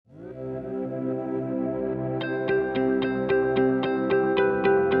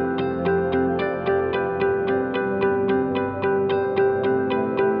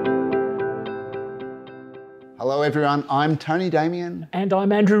everyone, I'm Tony Damien. And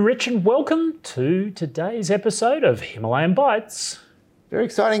I'm Andrew Rich, and welcome to today's episode of Himalayan Bites. Very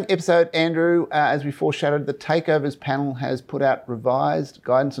exciting episode, Andrew. As we foreshadowed, the Takeovers panel has put out revised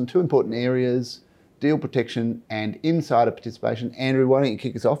guidance on two important areas, deal protection and insider participation. Andrew, why don't you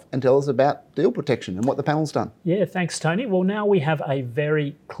kick us off and tell us about deal protection and what the panel's done? Yeah, thanks, Tony. Well, now we have a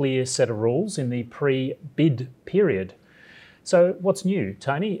very clear set of rules in the pre-bid period. So what's new,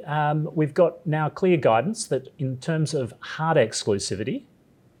 Tony? We've got now clear guidance that in terms of hard exclusivity,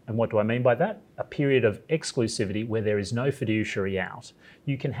 and what do I mean by that? A period of exclusivity where there is no fiduciary out.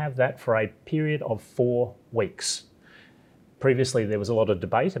 You can have that for a period of 4 weeks. Previously, there was a lot of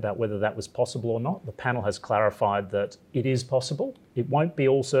debate about whether that was possible or not. The panel has clarified that it is possible. It won't be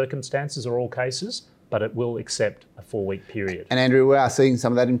all circumstances or all cases, but it will accept a 4-week period. And Andrew, we are seeing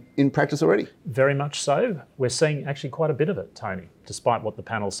some of that in practice already. Very much so. We're seeing actually quite a bit of it, Tony, despite what the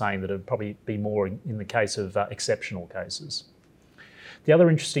panel's saying that it would probably be more in the case of exceptional cases. The other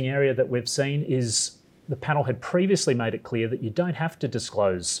interesting area that we've seen is the panel had previously made it clear that you don't have to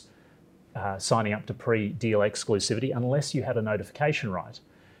disclose signing up to pre-deal exclusivity unless you had a notification right.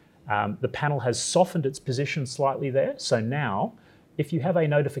 The panel has softened its position slightly there. So now, if you have a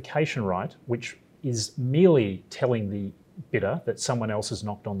notification right, which is merely telling the bidder that someone else has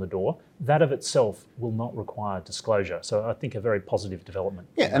knocked on the door, that of itself will not require disclosure. So I think a very positive development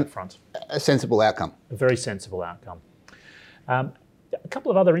on that front. A sensible outcome. A very sensible outcome. A couple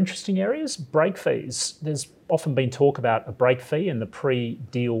of other interesting areas, break fees. There's often been talk about a break fee in the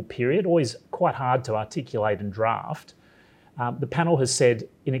pre-deal period, always quite hard to articulate and draft. The panel has said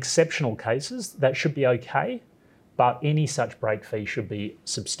in exceptional cases that should be okay, but any such break fee should be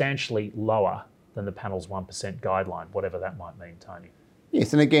substantially lower than the panel's 1% guideline, whatever that might mean, Tony.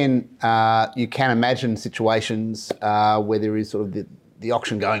 Yes, and again, you can imagine situations where there is sort of the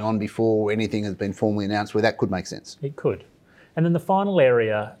auction going on before anything has been formally announced where that could make sense. It could. And then the final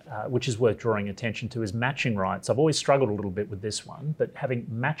area, which is worth drawing attention to, is matching rights. I've always struggled a little bit with this one, but having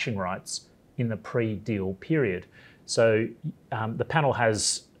matching rights in the pre-deal period. So the panel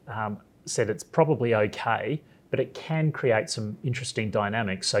has said it's probably okay, but it can create some interesting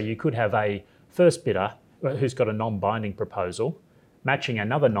dynamics. So you could have a first bidder who's got a non-binding proposal matching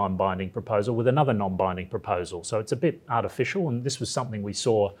another non-binding proposal with another non-binding proposal. So it's a bit artificial, and this was something we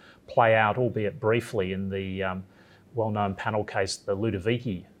saw play out, albeit briefly, in the well-known panel case, the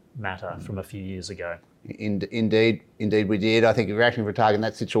Ludovici matter from a few years ago. Indeed we did. I think if you're acting for a target in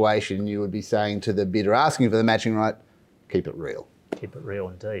that situation, you would be saying to the bidder asking for the matching right, keep it real. Keep it real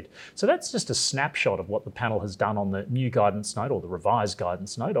indeed. So that's just a snapshot of what the panel has done on the new guidance note, or the revised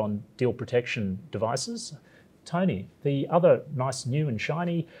guidance note on deal protection devices. Tony, the other nice new and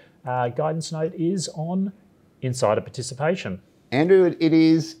shiny guidance note is on insider participation. Andrew, it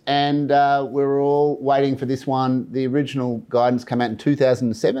is, and we're all waiting for this one. The original guidance came out in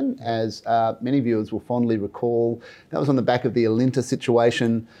 2007, as many viewers will fondly recall. That was on the back of the Alinta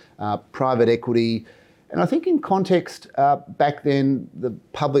situation, private equity. And I think in context, back then, the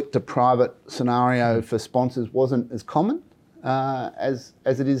public to private scenario for sponsors wasn't as common as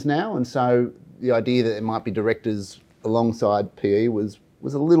it is now. And so the idea that there might be directors alongside PE was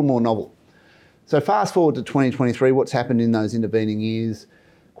a little more novel. So fast forward to 2023, what's happened in those intervening years?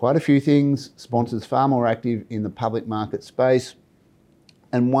 Quite a few things. Sponsors far more active in the public market space.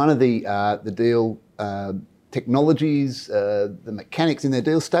 And one of the deal technologies, the mechanics in their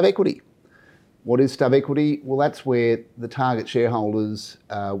deals, stub equity. What is stub equity? Well, that's where the target shareholders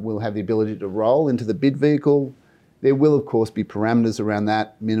will have the ability to roll into the bid vehicle. There will, of course, be parameters around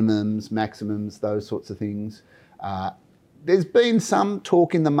that, minimums, maximums, those sorts of things. There's been some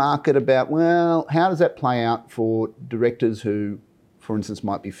talk in the market about, well, how does that play out for directors who, for instance,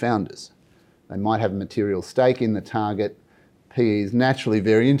 might be founders? They might have a material stake in the target. PE is naturally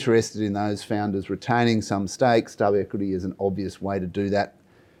very interested in those founders retaining some stake. Stub equity is an obvious way to do that.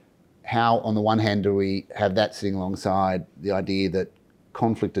 How, on the one hand, do we have that sitting alongside the idea that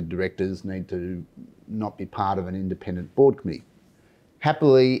conflicted directors need to not be part of an independent board committee?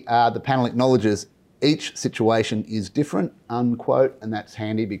 Happily, the panel acknowledges each situation is different, unquote, and that's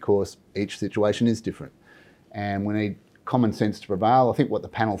handy because each situation is different. And we need common sense to prevail. I think what the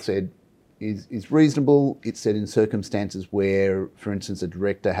panel said is reasonable. It said in circumstances where, for instance, a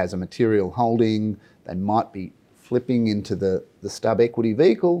director has a material holding, they might be flipping into the stub equity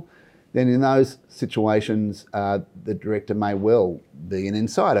vehicle, then in those situations, the director may well be an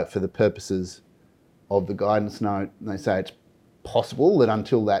insider for the purposes of the guidance note. And they say it's possible that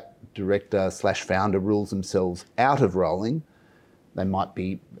until that director/founder rules themselves out of rolling, they might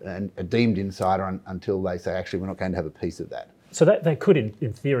be a deemed insider until they say, actually, we're not going to have a piece of that. So that could,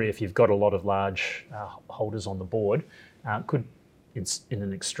 in theory, if you've got a lot of large holders on the board, could, in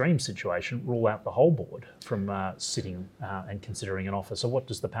an extreme situation, rule out the whole board from sitting and considering an offer. So what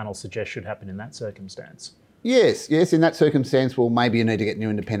does the panel suggest should happen in that circumstance? Yes. In that circumstance, well, maybe you need to get a new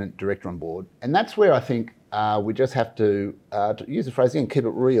independent director on board. And that's where I think we just have to use the phrase again, keep it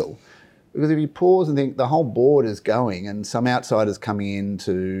real. Because if you pause and think the whole board is going and some outsiders coming in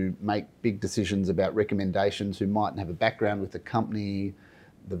to make big decisions about recommendations who mightn't have a background with the company,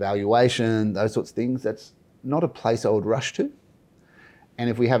 the valuation, those sorts of things, that's not a place I would rush to. And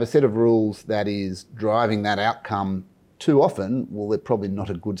if we have a set of rules that is driving that outcome too often, well, they're probably not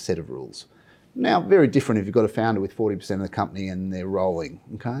a good set of rules. Now, very different if you've got a founder with 40% of the company and they're rolling,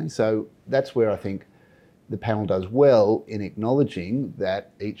 okay? So that's where I think the panel does well in acknowledging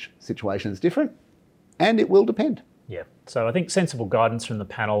that each situation is different and it will depend. Yeah, so I think sensible guidance from the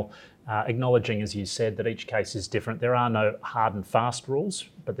panel, acknowledging, as you said, that each case is different. There are no hard and fast rules,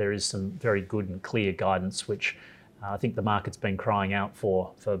 but there is some very good and clear guidance, which I think the market's been crying out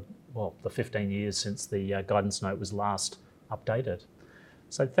for the 15 years since the guidance note was last updated.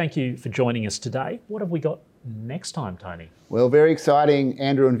 So thank you for joining us today. What have we got next time, Tony? Well, very exciting,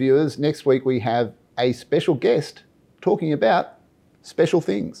 Andrew and viewers. Next week we have a special guest talking about special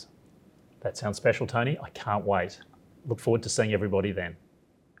things. That sounds special, Tony. I can't wait. Look forward to seeing everybody then.